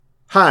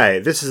Hi,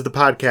 this is the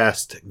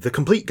podcast, The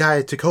Complete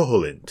Guide to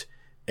Koholint,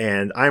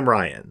 and I'm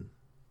Ryan.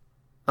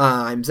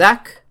 I'm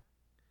Zach.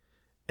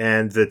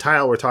 And the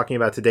tile we're talking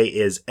about today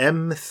is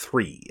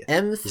M3.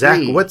 M3. Zach,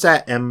 what's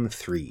at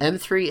M3?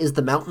 M3 is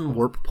the mountain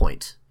warp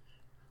point.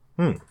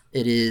 It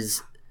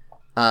is,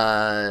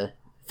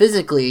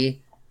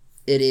 physically,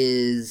 it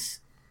is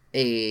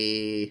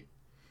a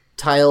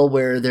tile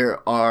where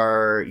there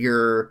are, how do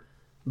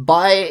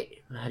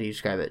you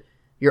describe it?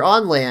 You're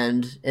on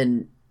land,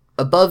 and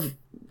above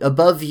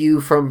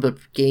you from the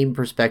game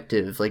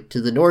perspective, like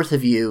to the north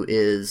of you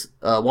is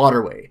a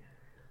waterway,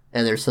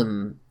 and there's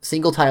some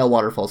single tile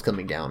waterfalls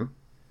coming down,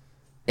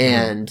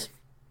 and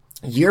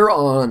you're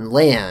on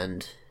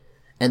land,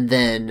 and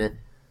then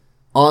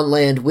on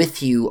land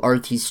with you are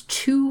these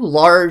two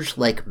large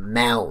like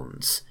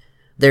mounds.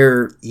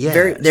 They're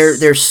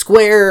they're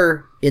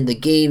square in the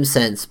game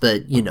sense,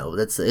 but you know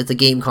it's a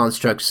game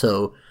construct,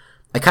 so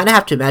I kind of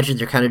have to imagine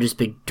they're kind of just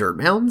big dirt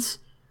mounds,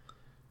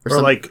 or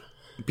like.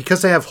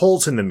 Because they have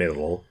holes in the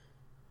middle,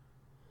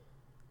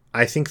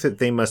 I think that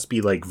they must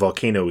be like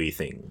volcano-y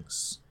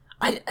things.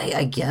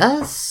 I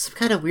guess some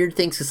kind of weird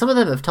things, because some of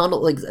them have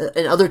tunnels. Like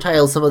in other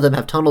tiles, some of them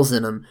have tunnels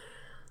in them.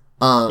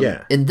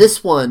 In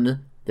this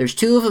one, there's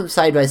two of them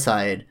side by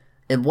side,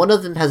 and one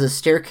of them has a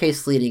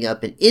staircase leading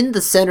up. And in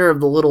the center of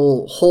the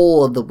little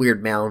hole of the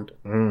weird mound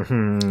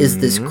is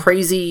this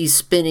crazy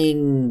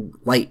spinning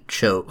light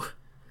show.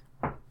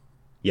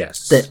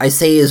 Yes. That I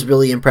say is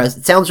really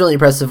impressive. It sounds really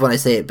impressive when I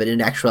say it, but in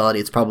actuality,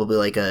 it's probably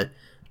like a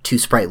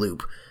 2-sprite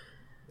loop.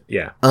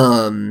 Yeah.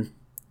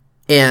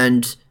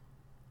 And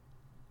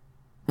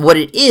what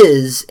it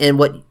is, and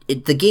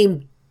the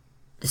game,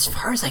 as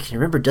far as I can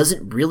remember,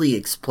 doesn't really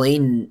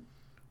explain.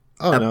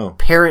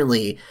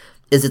 Apparently,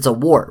 is it's a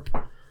warp,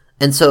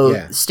 and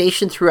so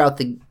stationed throughout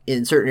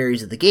in certain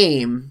areas of the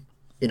game,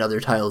 in other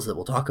tiles that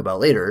we'll talk about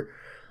later.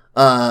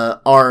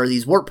 Are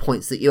these warp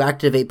points that you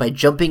activate by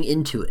jumping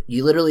into it.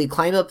 You literally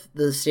climb up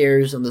the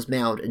stairs on this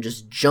mound and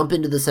just jump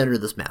into the center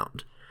of this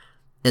mound.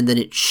 And then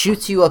it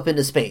shoots you up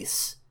into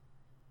space.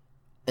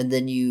 And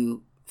then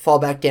you fall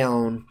back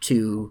down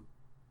to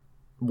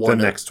the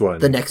next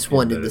one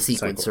in the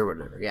sequence cycle. Or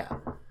whatever, yeah.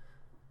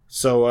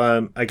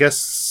 So, I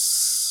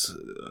guess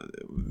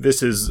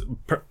this is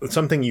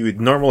something you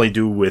would normally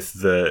do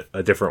with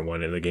a different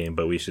one in the game,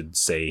 but we should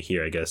say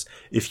here, I guess,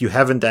 if you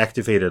haven't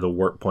activated a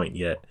warp point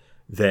yet,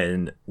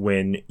 then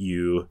when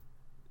you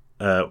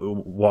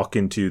walk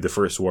into the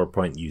first warp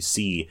point you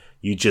see,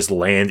 you just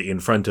land in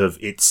front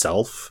of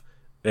itself,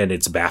 and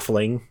it's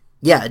baffling.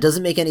 Yeah, it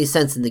doesn't make any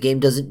sense, and the game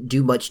doesn't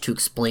do much to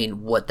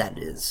explain what that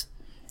is.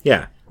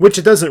 Yeah, which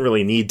it doesn't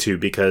really need to,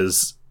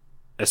 because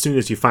as soon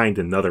as you find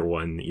another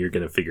one, you're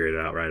going to figure it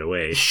out right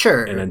away.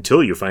 Sure. And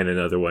until you find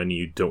another one,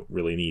 you don't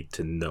really need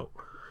to know.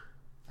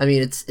 I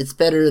mean, it's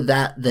better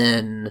that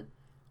than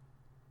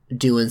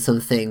doing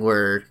something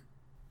where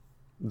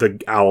the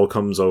owl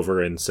comes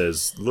over and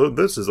says, "Look,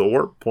 this is a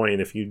warp point.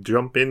 If you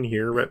jump in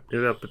here,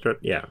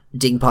 yeah."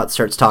 Dingpot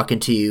starts talking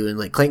to you and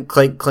like clank,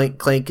 clank, clank,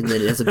 clank, and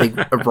then it has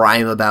a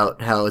rhyme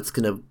about how it's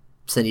gonna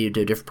send you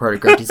to a different part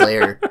of Grunty's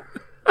lair.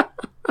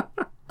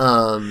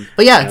 But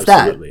yeah, it's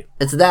Absolutely.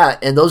 It's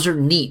that, and those are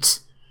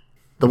neat.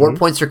 The warp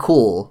points are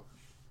cool,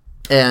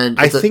 and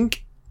I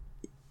think.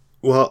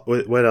 Well,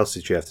 what else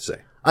did you have to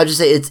say? I'll just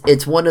say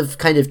it's one of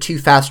kind of two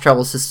fast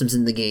travel systems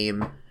in the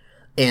game,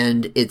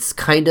 and it's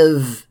kind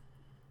of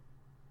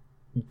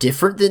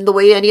different than the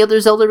way any other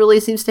Zelda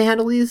really seems to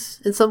handle these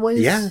in some ways.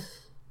 Yeah.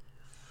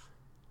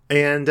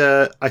 And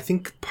I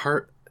think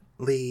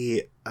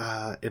partly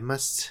it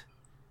must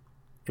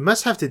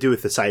have to do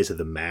with the size of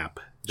the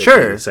map that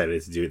they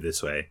decided to do it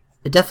this way.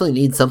 It definitely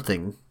needs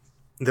something.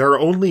 There are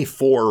only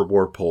 4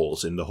 warp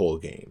holes in the whole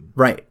game.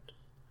 Right.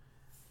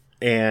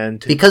 And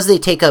because they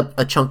take up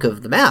a chunk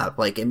of the map.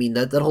 Like, I mean,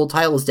 that whole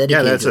tile is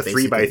dedicated to that's a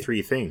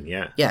 3x3 thing,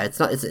 yeah. Yeah,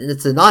 it's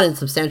a not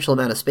insubstantial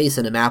amount of space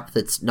in a map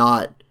that's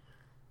not,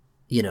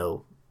 you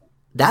know,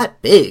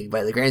 that big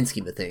by the grand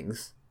scheme of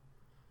things.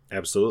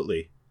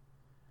 Absolutely.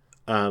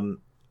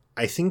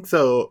 I think,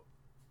 though,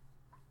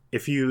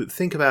 if you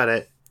think about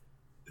it,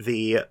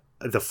 the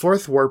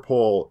 4th warp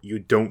hole you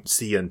don't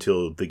see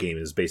until the game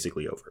is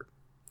basically over.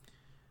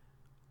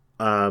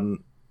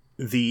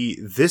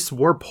 This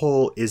warp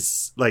hole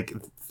is like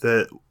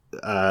the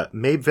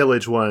Mabe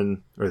Village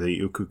one, or the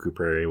Ukuku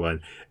Prairie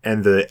one,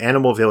 and the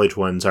Animal Village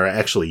ones are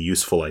actually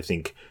useful, I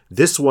think.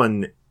 This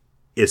one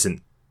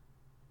isn't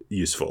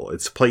useful.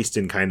 It's placed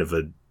in kind of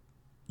a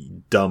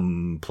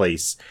dumb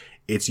place.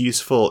 It's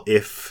useful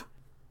if,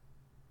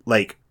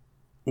 like,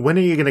 when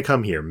are you going to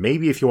come here?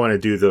 Maybe if you want to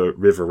do the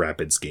River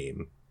Rapids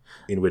game,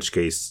 in which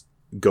case,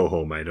 go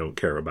home. I don't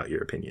care about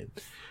your opinion.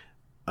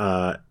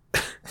 Dang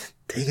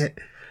it.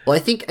 Well, I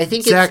think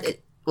Zach,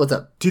 what's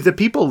up? Do the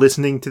people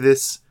listening to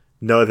this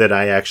know that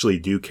I actually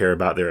do care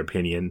about their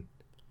opinion,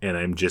 and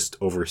I'm just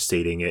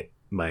overstating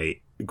my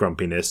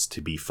grumpiness to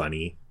be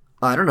funny?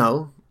 I don't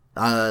know.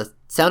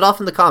 Sound off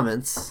in the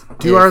comments.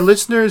 Do our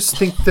listeners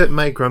think that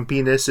my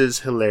grumpiness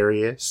is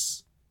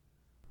hilarious?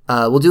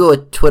 We'll do a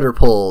Twitter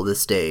poll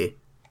this day.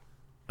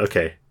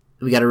 Okay.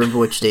 we got to remember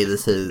which day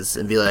this is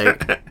and be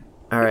like,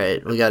 all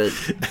right, we got it.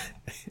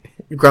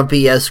 Grumpy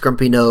yes,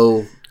 grumpy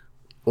no,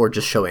 or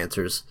just show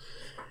answers.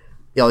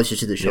 You always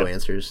just do the show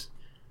answers.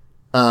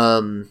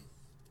 But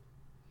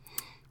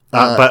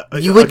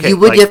you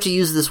would have to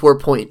use this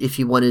warp point if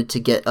you wanted to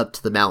get up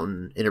to the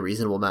mountain in a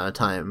reasonable amount of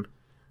time,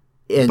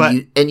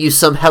 and you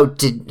somehow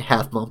didn't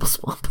have Mambo's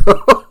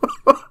Mambo.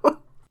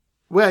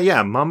 Well,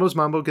 yeah, Mambo's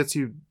Mambo gets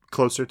you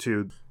closer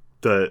to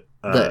the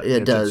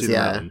it does,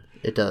 yeah, mountain.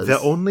 It does. The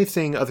only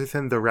thing other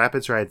than the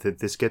rapids ride that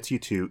this gets you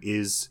to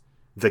is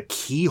the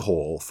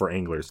keyhole for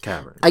Angler's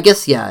Cavern. I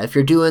guess, yeah, if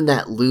you're doing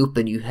that loop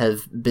and you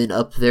have been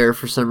up there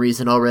for some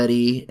reason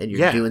already, and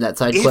you're doing that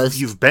side quest,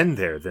 if you've been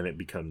there, then it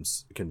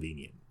becomes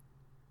convenient.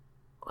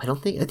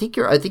 I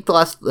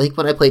think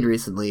when I played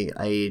recently,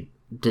 I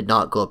did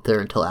not go up there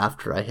until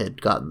after I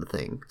had gotten the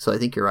thing. So I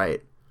think you're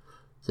right.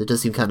 So it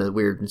does seem kind of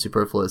weird and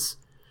superfluous.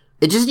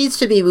 It just needs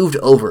to be moved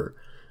over.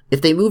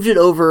 If they moved it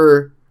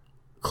over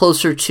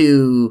closer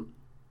to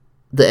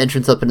the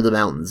entrance up into the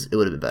mountains, it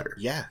would have been better.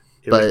 Yeah,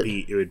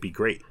 it would be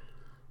great.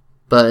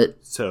 But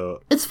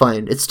so it's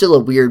fine. It's still a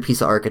weird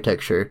piece of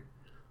architecture.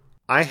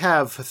 I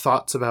have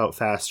thoughts about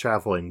fast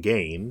travel in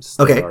games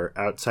that are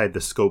outside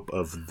the scope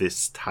of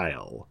this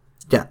tile.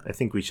 Yeah. I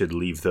think we should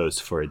leave those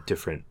for a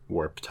different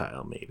warp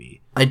tile,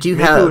 maybe. Maybe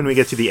when we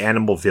get to the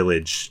Animal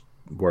Village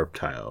warp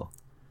tile,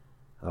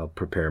 I'll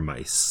prepare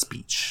my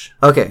speech.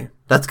 Okay,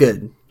 that's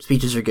good.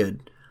 Speeches are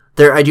good.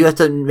 I do have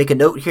to make a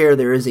note here.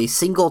 There is a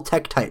single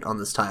tektite on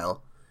this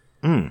tile.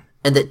 And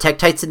that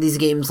tektites in these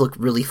games look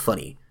really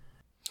funny.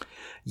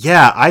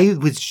 Yeah, I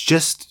was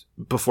just,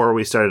 before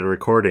we started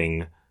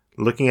recording,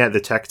 looking at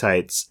the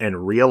tektites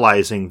and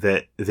realizing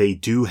that they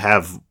do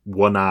have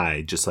one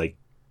eye, just like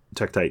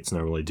tektites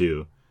normally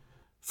do.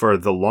 For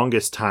the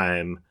longest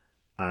time,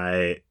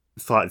 I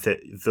thought that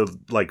the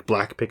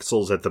black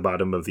pixels at the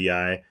bottom of the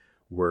eye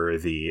were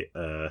the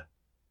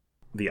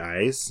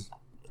eyes.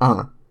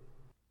 Uh-huh.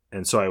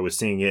 And so I was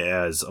seeing it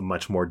as a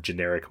much more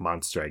generic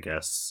monster, I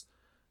guess.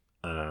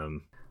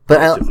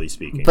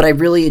 Speaking. But I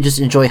really just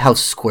enjoy how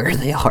square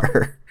they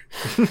are.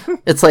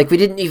 It's like we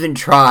didn't even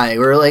try.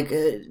 We're like,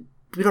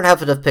 we don't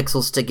have enough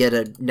pixels to get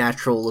a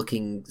natural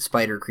looking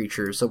spider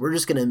creature, so we're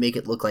just going to make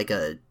it look like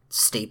a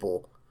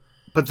staple.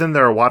 But then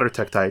there are water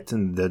tektites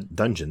in the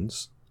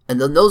dungeons. And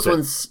then those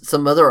ones,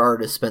 some other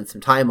artists spent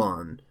some time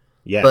on.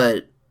 Yeah.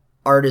 But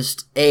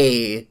artist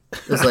A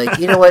was like,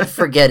 you know what,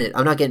 forget it.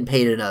 I'm not getting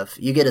paid enough.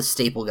 You get a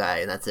staple guy,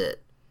 and that's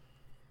it.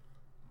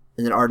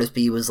 And then artist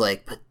B was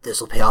like, but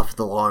this will pay off in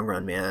the long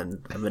run,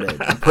 man. I'm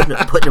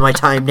putting in my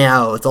time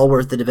now. It's all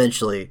worth it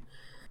eventually.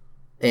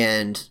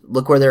 And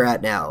look where they're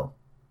at now.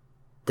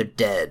 They're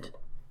dead.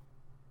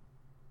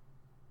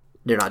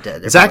 They're not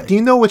dead. Zach, do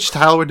you know which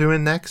tile we're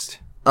doing next?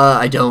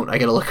 I don't. I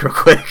gotta look real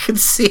quick and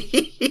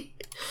see.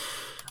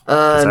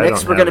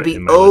 Next we're gonna be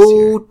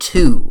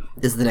O2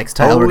 is the next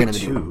tile we're gonna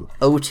do.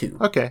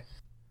 O2. Okay.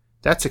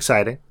 That's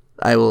exciting.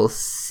 I will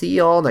see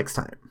y'all next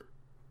time.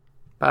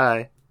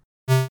 Bye.